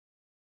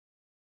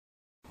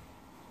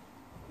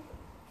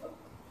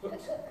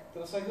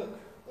Did I say hook?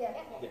 Yeah.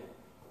 Yeah.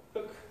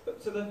 Hook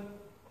to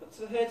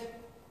the head,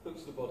 hook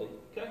to the body.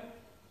 Okay?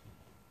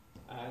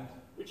 And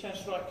reach hand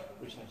strike,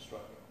 reach hand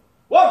strike.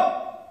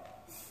 1!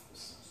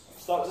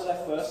 Start with the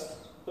left first.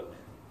 Hook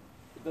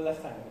with the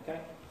left hand, okay?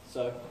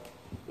 So,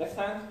 left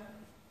hand,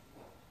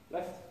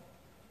 left,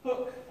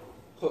 hook,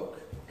 hook.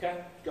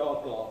 Okay?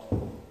 Guard, guard.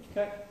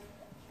 Okay?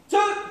 2!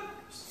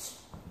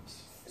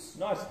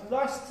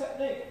 Nice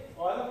technique.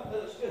 Alright,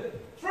 that looks good.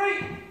 3!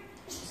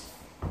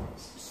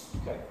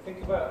 Okay,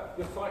 think about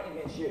you're fighting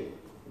against you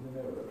in the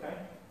mirror, okay?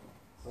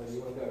 So you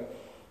want to go.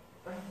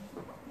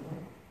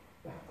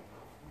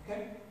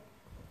 Okay?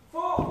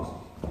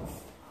 4!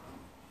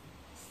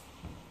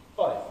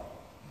 5.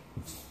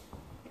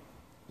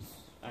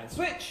 And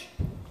switch.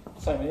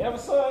 Same on the other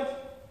side.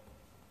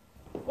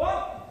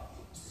 1.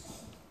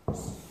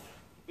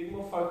 Be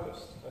more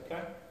focused,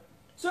 okay?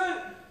 2.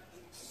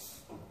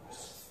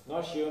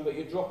 Nice, Ewan, but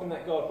you're dropping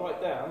that guard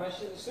right down.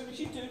 Actually, as soon as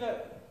you do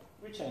that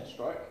reach hand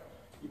strike,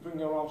 you bring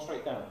your arm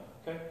straight down,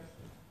 okay?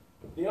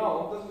 The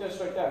arm doesn't go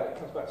straight down, it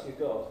comes back to your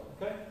guard,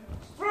 okay?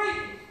 3!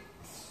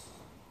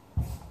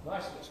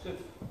 Nice, looks good.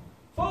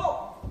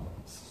 4!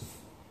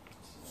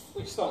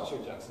 Which stance you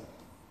in, Jackson?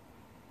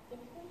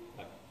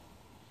 No.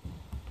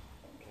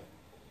 Okay.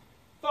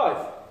 5!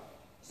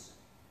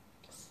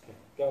 Okay,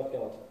 guard,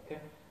 guard, okay?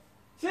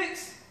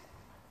 6!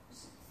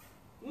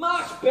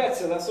 Much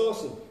better, that's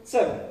awesome.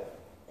 7.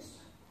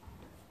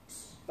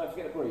 Don't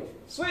forget to breathe.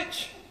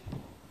 Switch!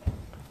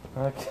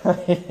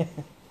 Okay.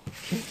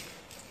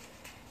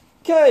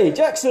 Okay,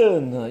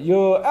 Jackson,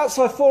 your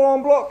outside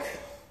forearm block,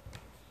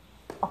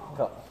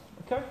 uppercut.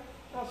 Okay?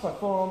 Outside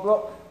forearm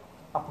block,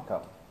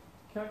 uppercut.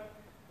 Okay?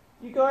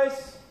 You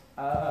guys,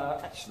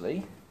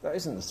 actually, that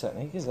isn't the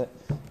technique, is it?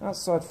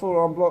 Outside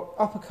forearm block,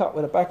 uppercut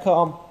with a back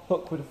arm,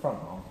 hook with a front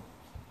arm.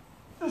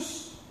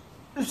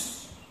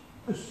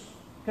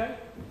 Okay?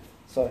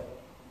 So,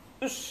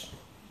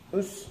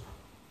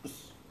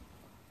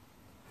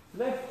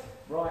 left,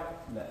 right,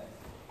 left.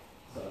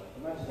 So,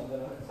 imagine I'm going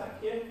to attack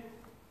you.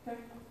 Okay?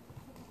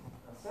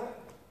 That's it.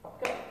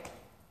 Uppercut.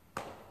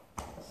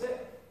 That's it.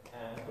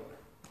 And hook.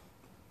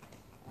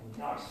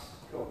 Nice.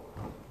 Cool.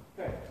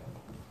 Okay.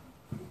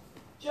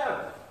 Jab.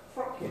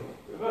 Front kick.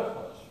 Reverse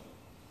punch.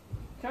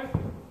 Okay?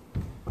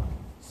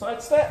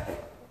 Side step.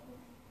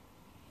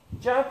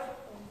 Jab.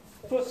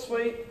 Foot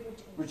sweep.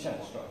 Reach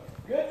hand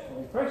strike. Good.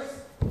 When you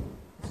press.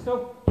 Let's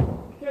go.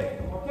 Okay.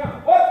 One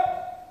count. 1.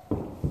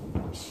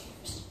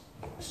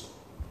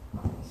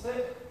 That's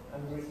it. And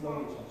the reach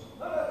hand strike.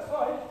 No, that's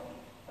fine.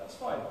 That's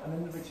fine. And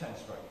then the reach hand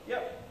strike.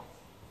 Yep.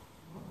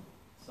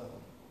 So.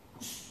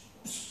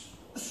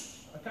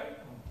 Okay.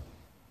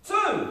 2.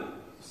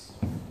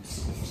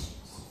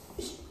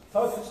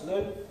 Focus,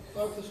 Lou.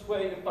 Focus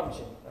where you're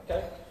punching.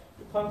 Okay.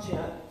 You're punching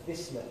at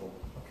this level.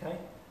 Okay.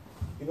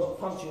 You're not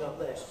punching up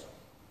there.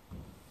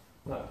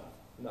 No.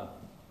 No.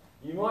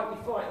 You might be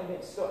fighting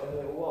against Scott in a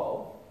little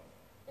while,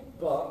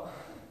 but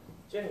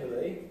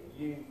generally,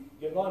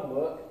 your line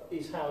work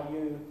is how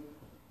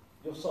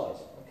your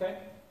size. Okay.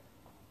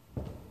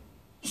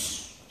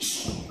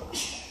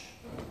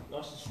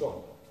 Nice and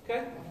strong.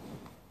 Okay?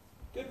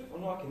 Good.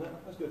 I'm liking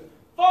that. That's good.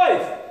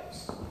 5!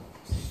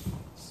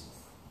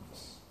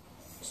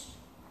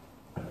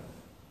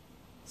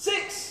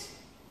 6!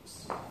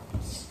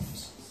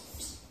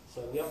 So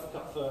the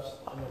uppercut first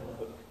and then the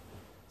hook.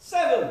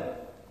 7!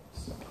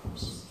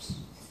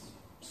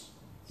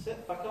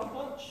 Sit, back arm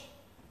punch,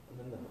 and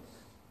then the hook.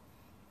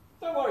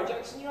 Don't worry,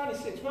 Jackson, you're only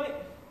 6, mate.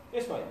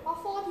 Yes, mate. How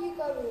far do you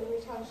go with a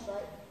reach hand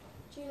strike?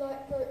 Do you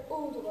like go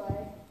all the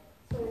way?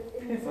 So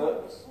in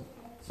Pivot.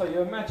 So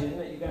you imagine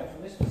that you're going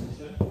from this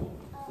position,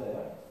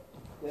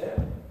 there,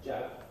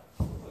 jab,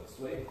 foot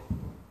sweep.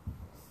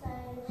 I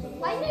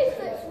knew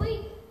foot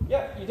sweep.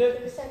 Yeah, you do.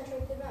 The centre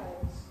of the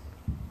nose.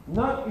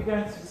 No, you're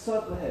going to the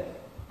side of the head.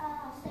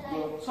 So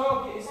Your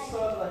target is the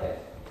side of the head.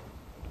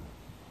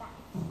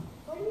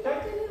 why do you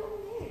not do it on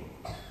you?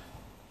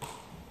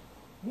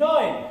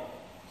 9!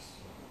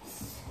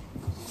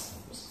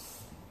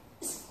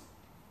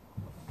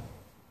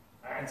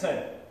 And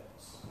 10.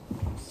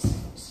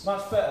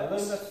 Much better,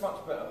 Lou, that's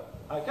much better.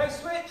 Okay,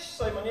 switch,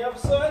 same on the other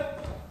side.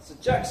 So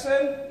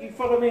Jackson, you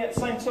follow me at the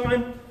same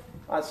time.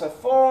 Alright, so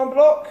forearm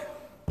block,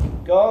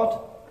 guard,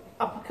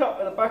 uppercut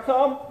with the back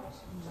arm,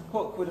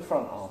 hook with the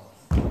front arm.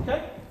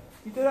 Okay?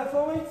 You do that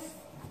for me?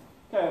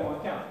 Okay, on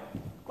my count.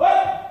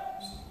 1!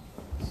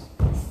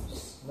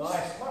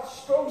 Nice, much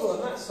stronger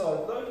on that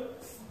side, Lou.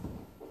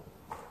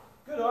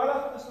 Good,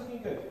 Isla, that's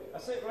looking good.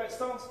 That's it, right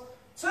stance.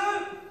 2!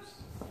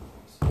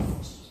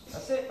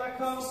 That's it, back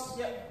arm,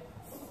 yep.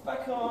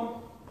 Back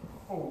arm,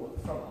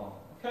 forward, front arm.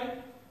 Okay?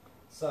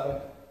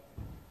 So,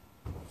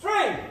 3!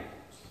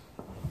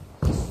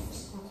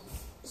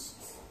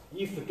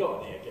 You've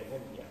forgotten it again,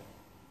 haven't you?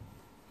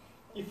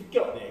 You've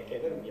forgotten it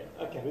again, haven't you?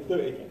 Okay, we'll do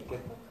it again. Okay.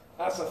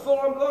 That's a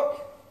forearm block,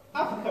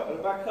 uppercut with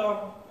the back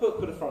arm, hook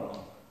with the front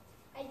arm.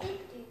 I did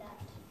do that.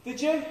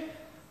 Did you?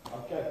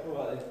 Okay,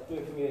 alright then, do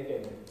it for me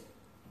again then.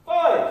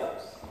 5!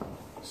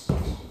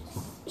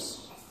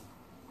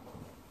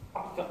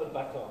 Uppercut with the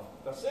back arm.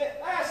 That's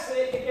it. That's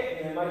it. You're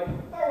getting there, mate.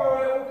 Don't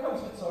worry, it all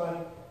comes with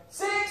time.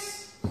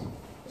 6.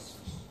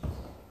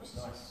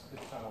 Nice.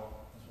 Good power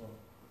as well.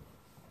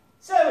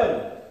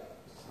 7.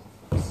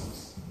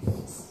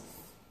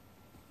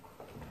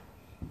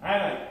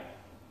 And 8.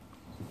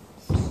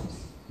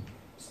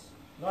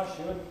 Nice,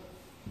 Ewan.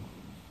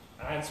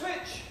 And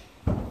switch.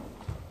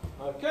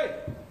 Okay.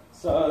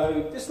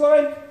 So this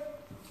line,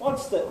 1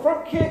 step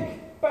front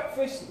kick, back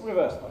fist,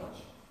 reverse punch.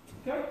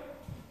 Okay.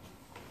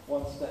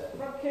 1 step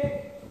front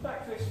kick,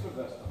 back fist,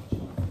 reverse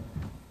punch.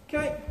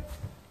 Okay.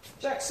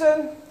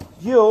 Jackson,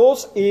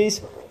 yours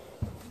is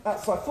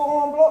outside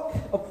forearm block.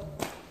 Oh,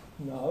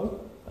 no,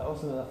 that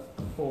wasn't a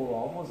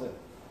forearm, was it?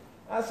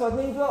 Outside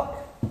knee block,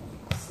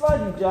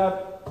 sliding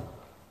jab,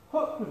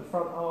 hook with the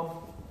front arm,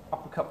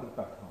 uppercut with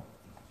the back arm.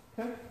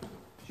 Okay.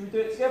 Should we do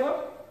it together?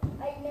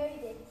 I know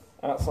this.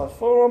 Outside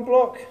forearm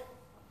block.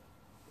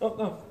 Oh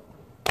no.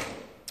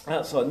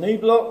 Outside knee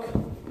block.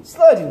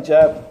 Sliding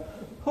jab.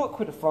 Hook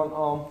with the front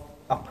arm.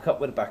 Uppercut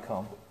with the back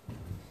arm.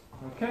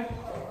 Okay.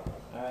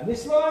 And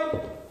this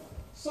line.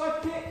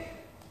 Side kick.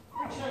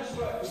 Reach hand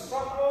straight with the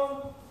front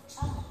arm.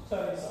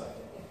 Turn side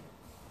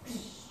kick.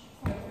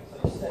 Okay. So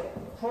you step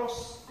across.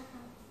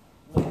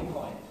 Look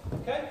behind.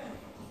 Okay.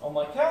 On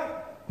my count.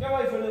 Go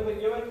over a little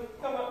bit, Ewan.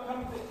 Come up.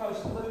 Come a bit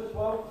closer to Lou as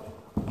well.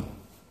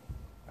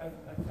 And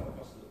come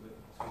across a little bit.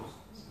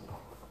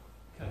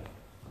 Okay.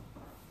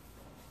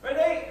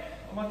 Ready?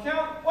 On my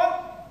count. 1.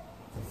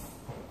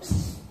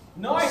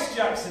 Nice,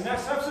 Jackson.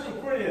 That's absolutely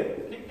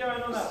brilliant. Keep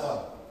going on that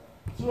one.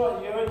 It's all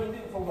right, you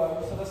didn't fall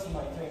over, so that's the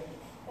main thing.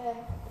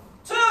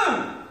 2.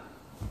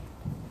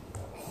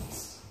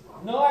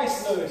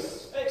 Nice,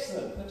 Lewis.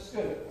 Excellent. Looks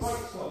good. Great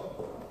stop.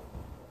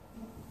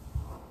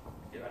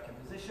 Get back in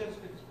position as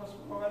quick as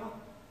possible, Brian.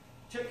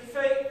 Check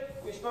your feet.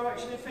 Which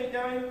direction are your feet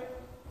going?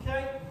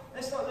 Okay.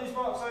 Let's not lose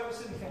marks over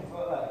silly things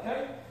like that,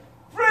 okay?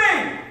 3!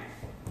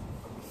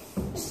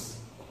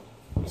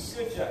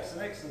 Good, Jackson,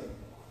 excellent.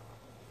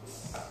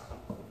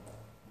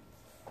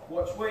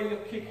 Watch where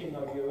you're kicking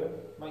though, Ewan.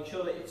 Make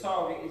sure that your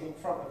target is in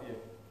front of you.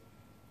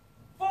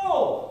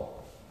 4!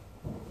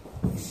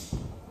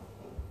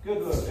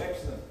 Good work,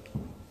 excellent.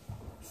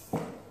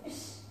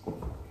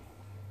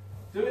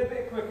 Do it a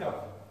bit quicker,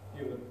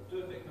 Ewan. Do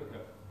it a bit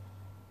quicker.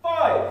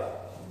 5!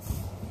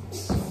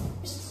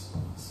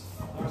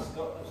 Nice,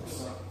 Scott, that's good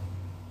one.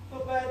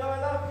 Not bad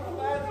either, not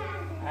bad.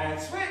 And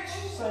switch,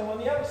 same on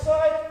the other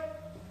side.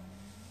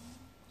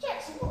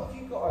 Jackson, what have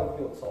you got over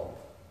your top?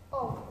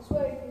 Oh, it's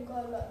where you can go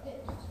like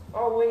this.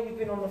 Oh, where you've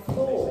been on the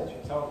floor.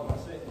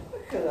 That's it.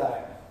 Look at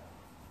that.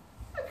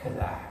 Look at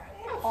that.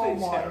 Oh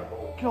my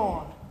terrible.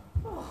 God.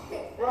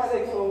 Right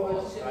leg forward.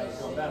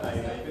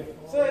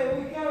 So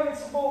we go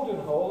into Borden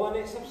Hall and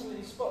it's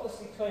absolutely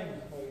spotlessly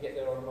clean when we get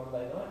there on a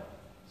Monday night.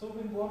 It's all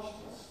been washed,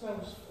 it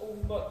smells all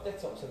like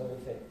detox and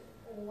everything.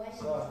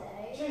 Wednesday. So,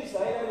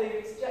 Tuesday, they leave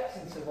it to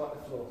Jackson to wipe the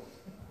floor.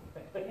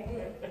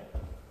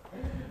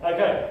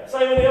 Okay,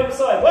 same on the other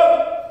side. Whoa!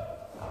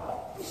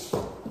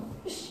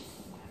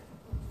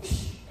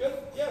 Good,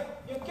 yeah,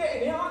 you're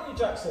getting it, aren't you,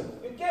 Jackson?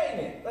 You're getting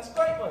it. That's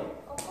great, mate.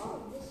 I'll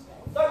go this way.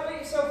 Don't beat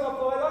yourself up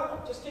either.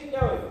 Just keep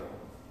going.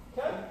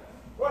 Okay?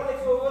 Right leg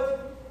forward.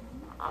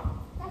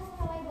 That's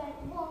how I went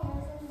wrong. I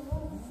was in the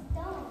wrong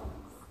stance.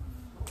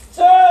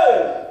 2.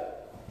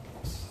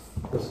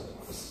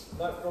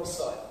 No, wrong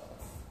side.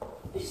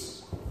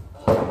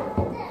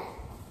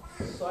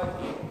 Side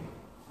kick.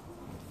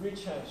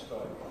 Reach hand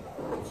strike.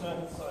 Turn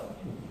side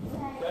kick.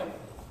 Okay?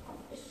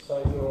 So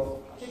you're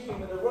kicking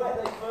with the right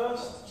leg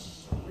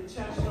first. Reach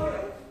hand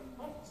strike.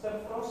 Step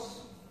across.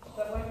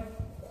 That way.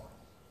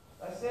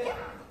 That's it.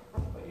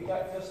 But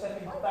you're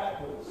stepping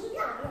backwards.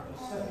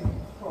 You're stepping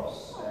across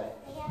there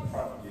in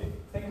front of you.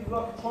 Think of it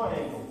like a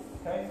triangle.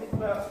 Okay? Think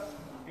about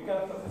you're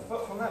going to put the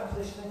foot from that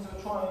position into a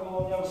triangle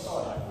on the other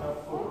side. Now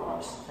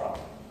forward, front.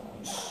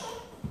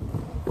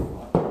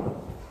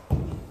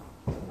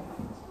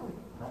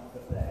 Not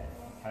put there.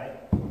 Okay?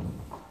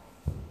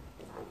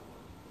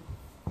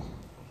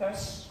 Okay?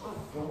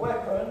 Your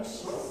weapon is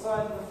the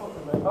side of the foot,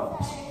 remember?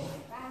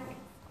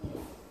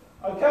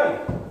 Okay,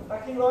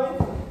 back in line.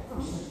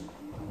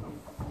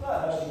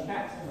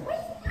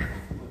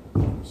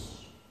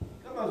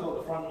 God knows what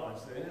the front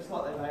line's doing. It's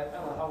like they've had a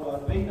whole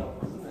load of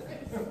emails, isn't it?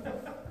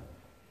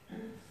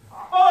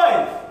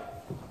 5!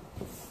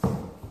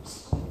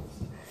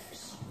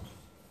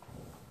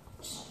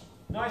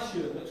 Nice,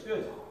 Stuart. Looks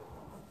good.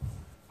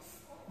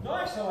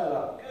 Nice,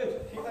 Noella. Good.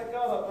 Keep that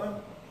guard up, man.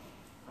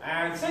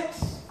 And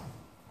 6.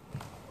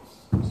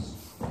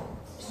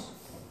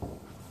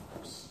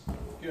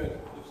 Good.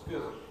 Looks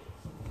good.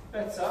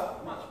 Better.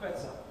 Much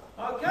better.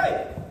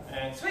 Okay.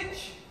 And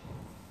switch.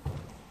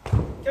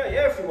 Okay,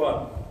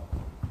 everyone.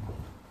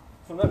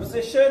 From that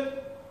position,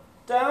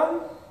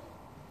 down.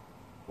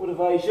 Forward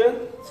evasion.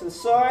 To the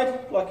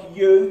side, like a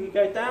U. You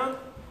go down.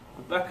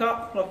 And back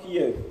up, like a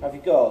U. Have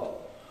your guard.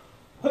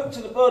 Hook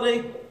to the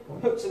body,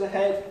 hook to the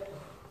head,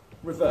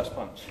 reverse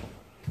punch.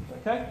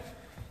 Okay?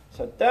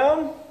 So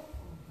down,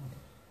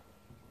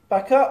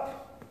 back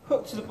up,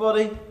 hook to the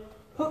body,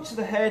 hook to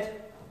the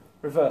head,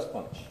 reverse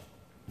punch.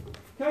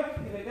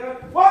 Okay, here they go.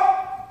 One!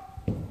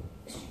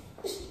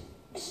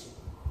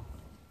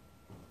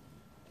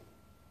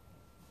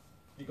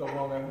 You got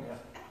wrong, haven't you?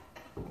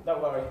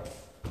 Don't worry.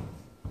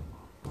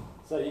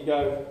 So you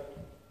go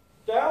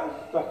down,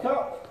 back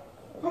up,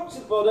 hook to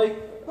the body,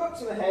 hook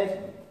to the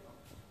head,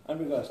 and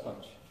reverse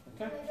punch.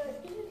 Okay?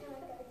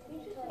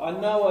 I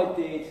know I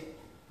did,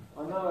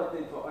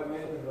 but I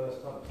meant reverse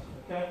punch.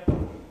 Okay?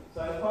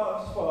 So as part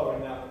of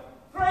sparring now.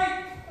 3!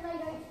 Can I go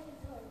to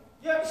the toe?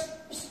 Yep.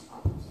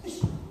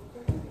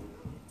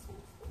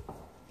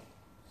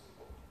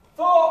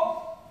 4!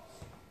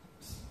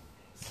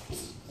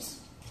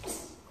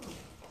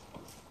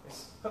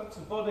 Hook to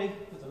the body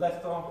with the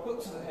left arm,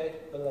 hook to the head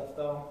with the left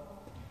arm.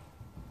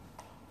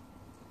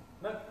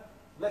 No,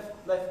 left,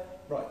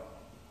 right.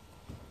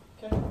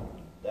 Okay,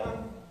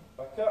 down,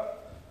 back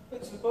up,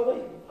 hook to the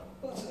body,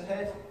 hook to the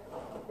head,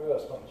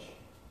 reverse punch.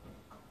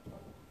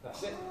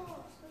 That's it.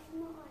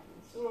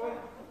 It's alright.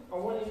 I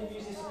want you to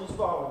use this in your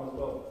sparring as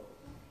well.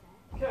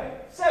 Okay,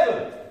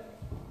 7.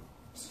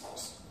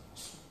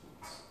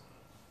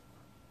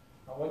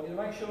 I want you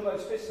to make sure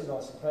those fists are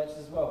nice and clenched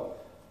as well.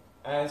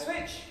 And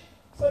switch.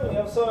 Same on the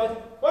other side.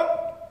 1.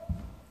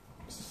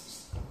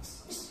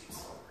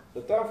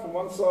 So down from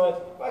one side,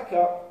 back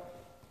up,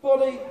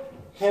 body,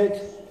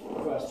 head,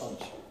 reverse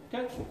punch.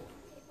 Okay?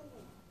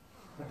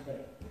 Okay.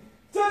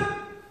 2.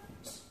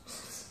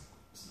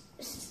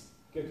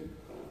 Good.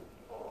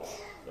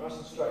 Nice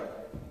and straight.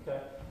 Okay.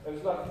 It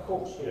was like a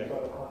corkscrew kind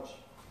of punch.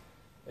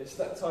 It's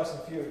that Tyson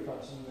Fury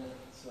punch, isn't it?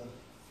 So.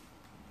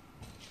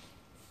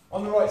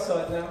 On the right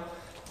side now.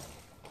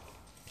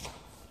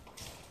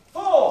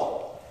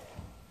 4.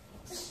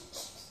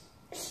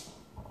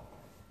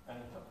 And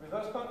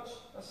reverse punch.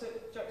 That's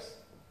it. Jacks.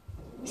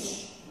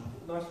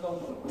 Nice long.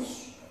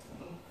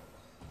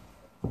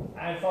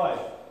 And 5.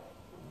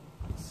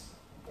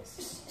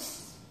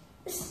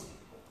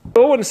 I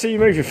want to see you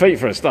move your feet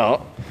for a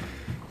start.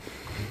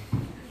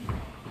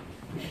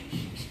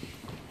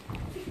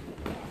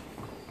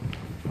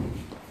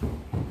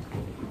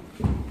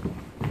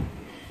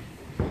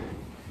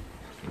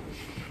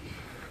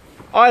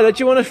 Either, do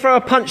you want to throw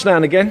a punch now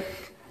and again?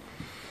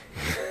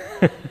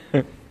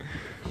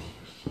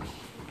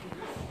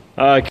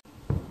 Okay.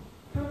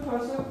 Come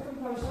closer, come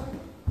closer.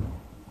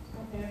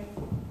 Come here.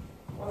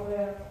 One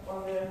there,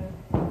 one there.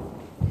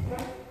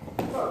 Okay?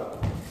 So,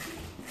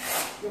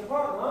 your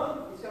partner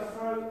is going to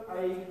throw a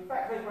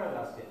back leg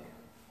roundhouse kick.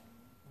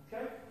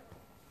 Okay?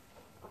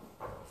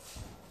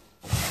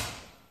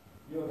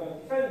 You're going to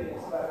defend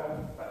against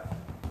that back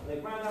leg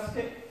roundhouse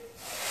kick,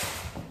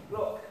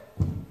 block,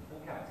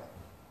 and counter.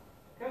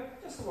 Okay?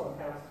 Just the one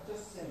counter,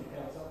 just a single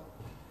counter.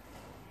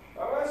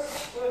 Alright,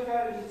 work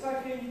out who's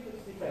attacking,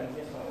 who's defending.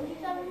 Yes, ma'am. You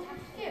don't have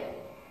to do.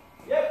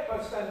 Yep,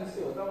 both standing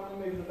still. Don't want you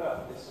moving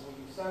about with this, so you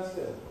stand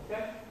still.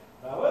 Okay?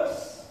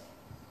 Hours.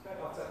 Okay,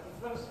 I'll take you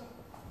first.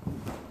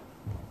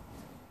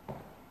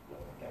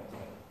 Okay,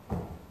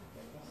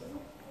 that's it.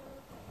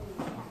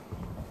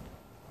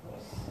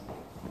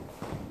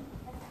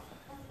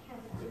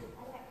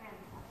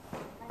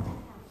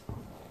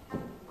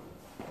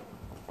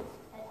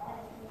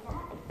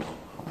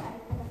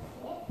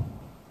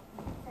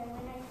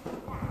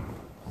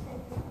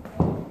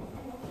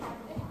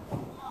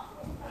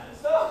 And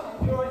stop.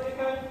 You alright,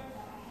 Nico?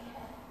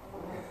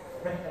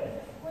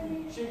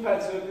 Shin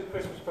pads are a good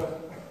Christmas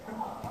present.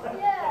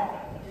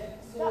 Yeah.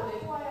 That's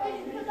why I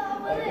put that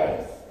on my Okay.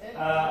 list.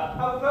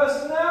 Other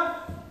person now?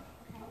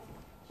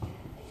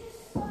 It's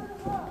just so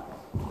hard.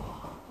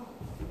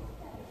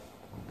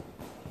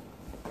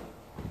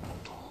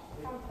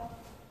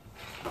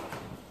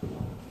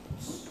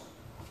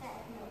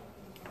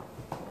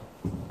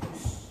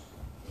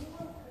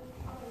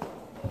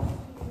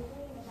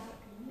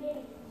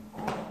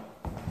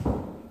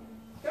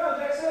 Go on,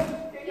 Jackson.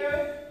 Get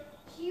going.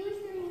 She was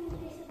doing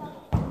this about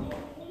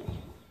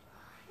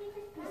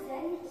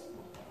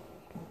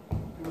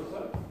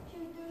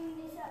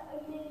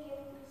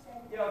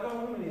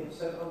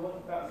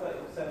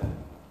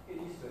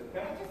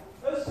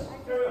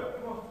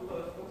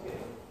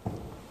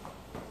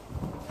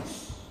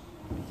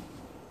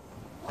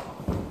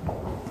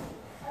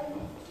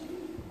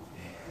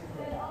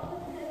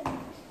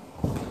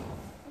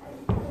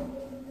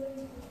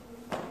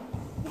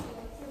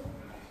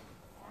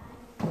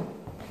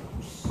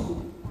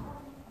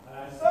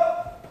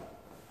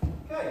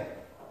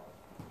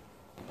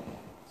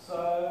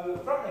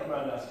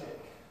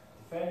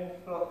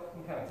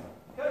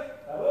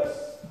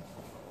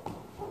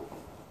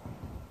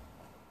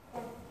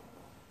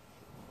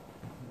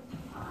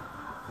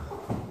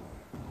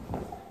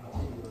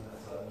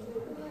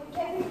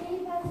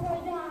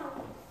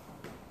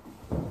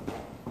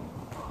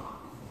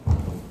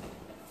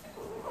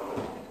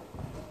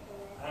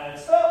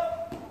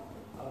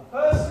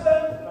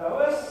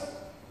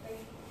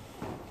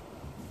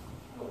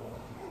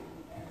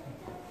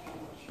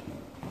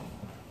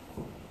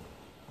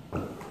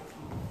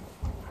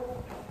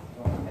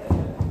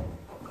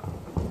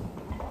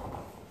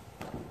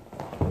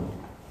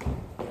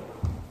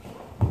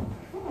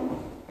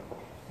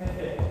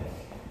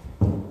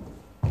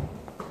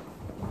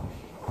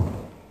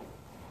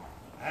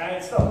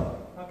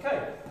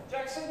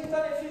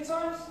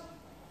times.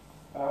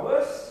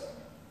 Hours.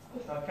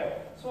 Okay,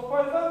 swap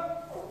over.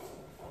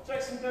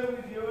 Jackson go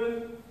with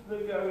Ewan,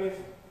 Lou go with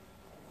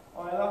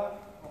Isla.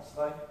 I'll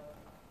stay.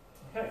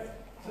 Okay,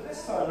 so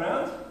this time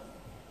round,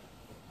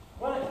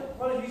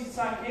 one of you's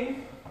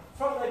attacking,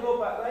 front leg or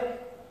back leg,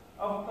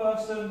 other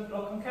person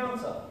block and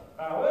counter.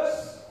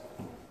 Hours.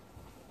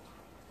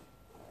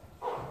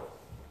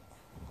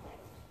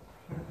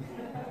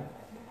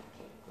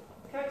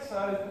 Okay,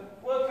 so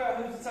work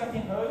out who's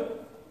attacking who.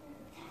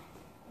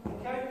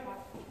 Okay.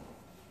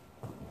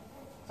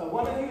 So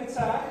one of you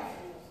attack.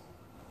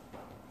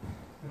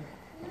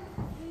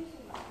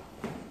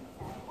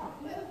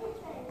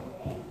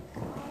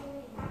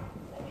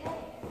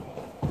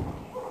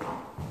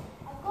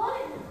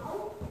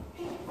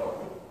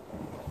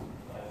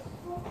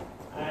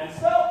 And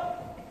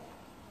stop.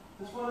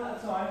 Just one at a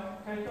time.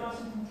 Okay, nice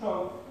and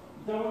controlled.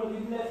 You don't want to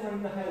be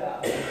levering the head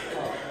out of the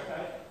part,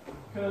 okay?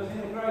 Because in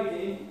a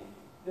grading,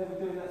 they'll be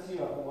doing that to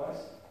you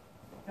otherwise.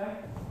 Okay?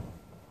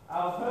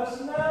 Our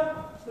person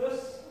now,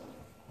 just.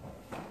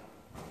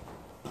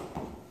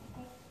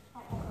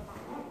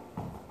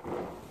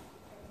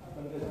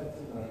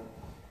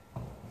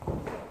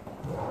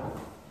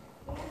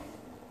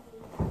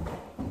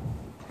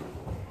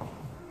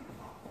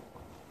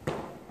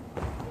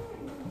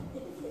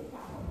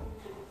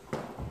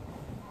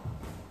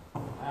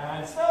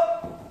 And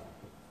stop.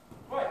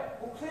 Right,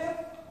 all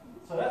clear?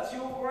 So that's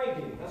your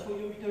grading. That's what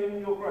you'll be doing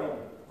in your grading.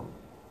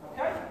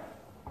 Okay?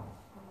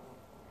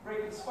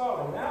 Very good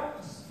sparring now.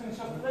 Just finish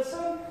up the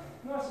lesson.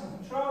 Nice and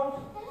controlled.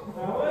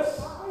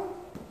 Hours.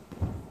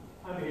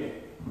 And begin.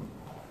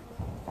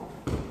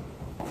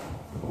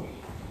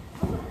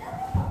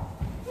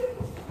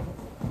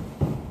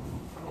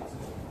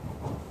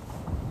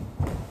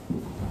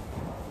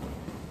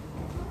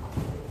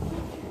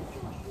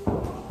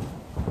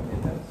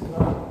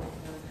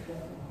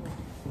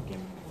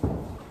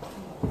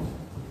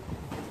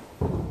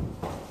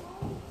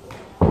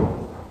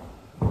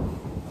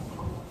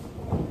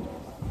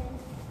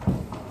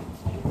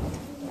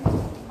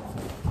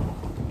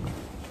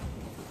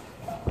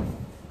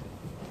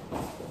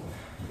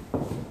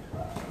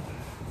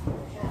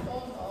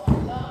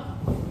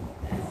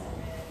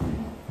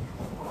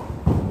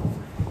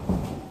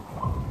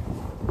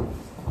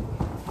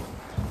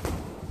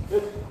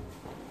 Good.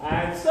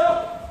 And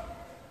stop.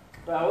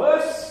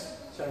 Bowers.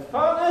 Change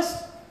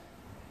partners.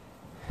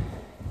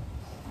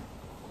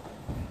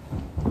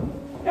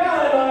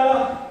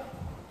 Canada.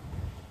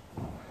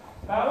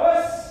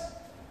 Bowers.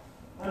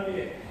 And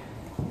begin.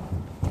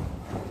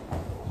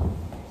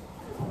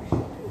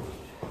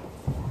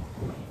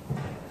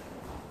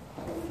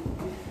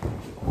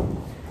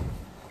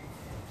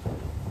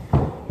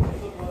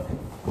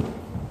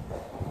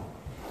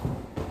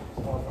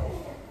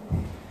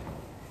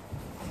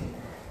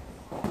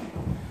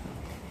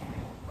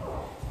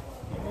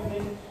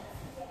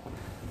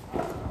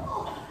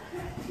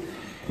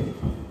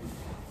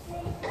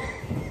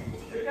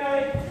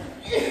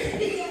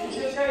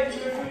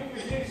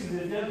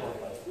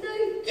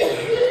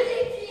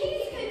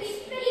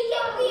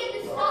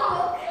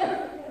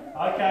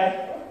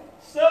 Okay,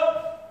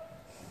 stop.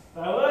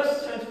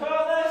 Bowers, change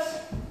partners.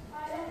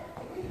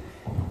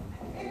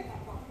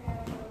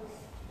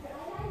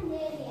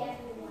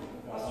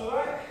 That's all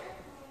right.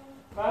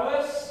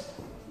 Bowers,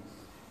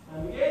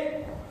 and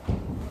begin.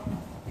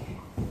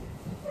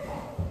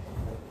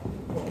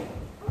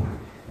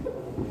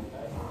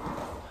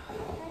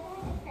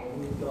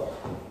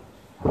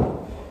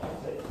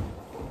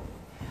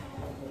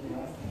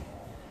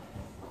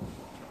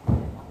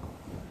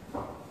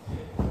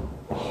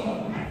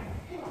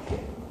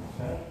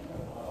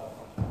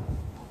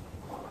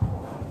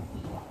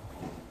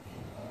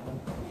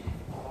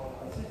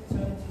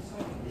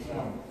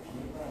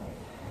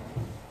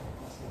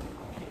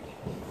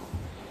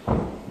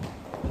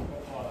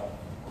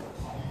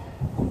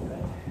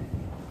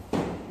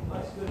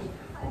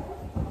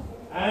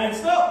 And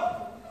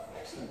stop.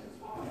 Excellent.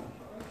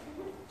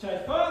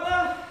 Change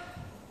partner.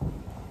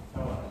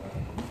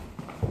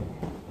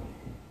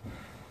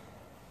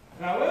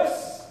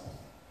 Bowers.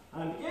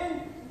 And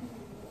begin.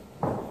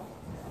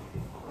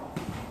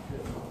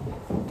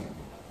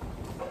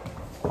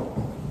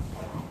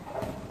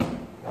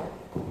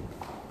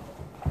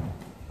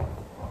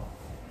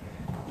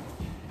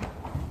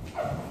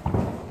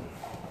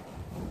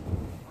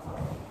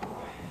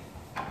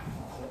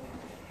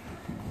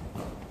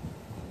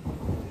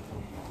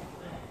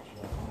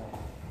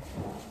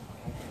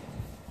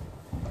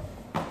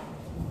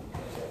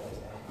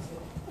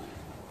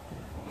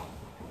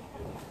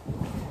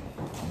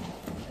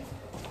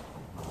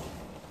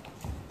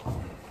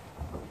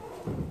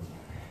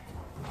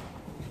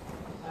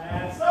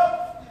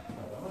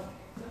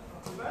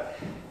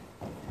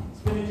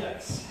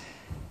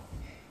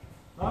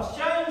 Last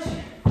change.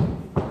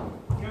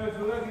 Go with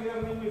whoever you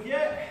haven't been with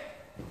yet.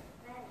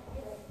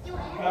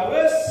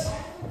 Bowers.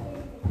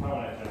 Oh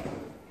no, Jackson.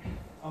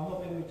 I've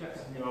not been with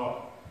Jackson. You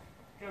are.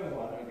 Go with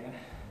Wilder again.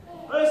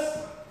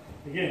 First,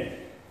 begin.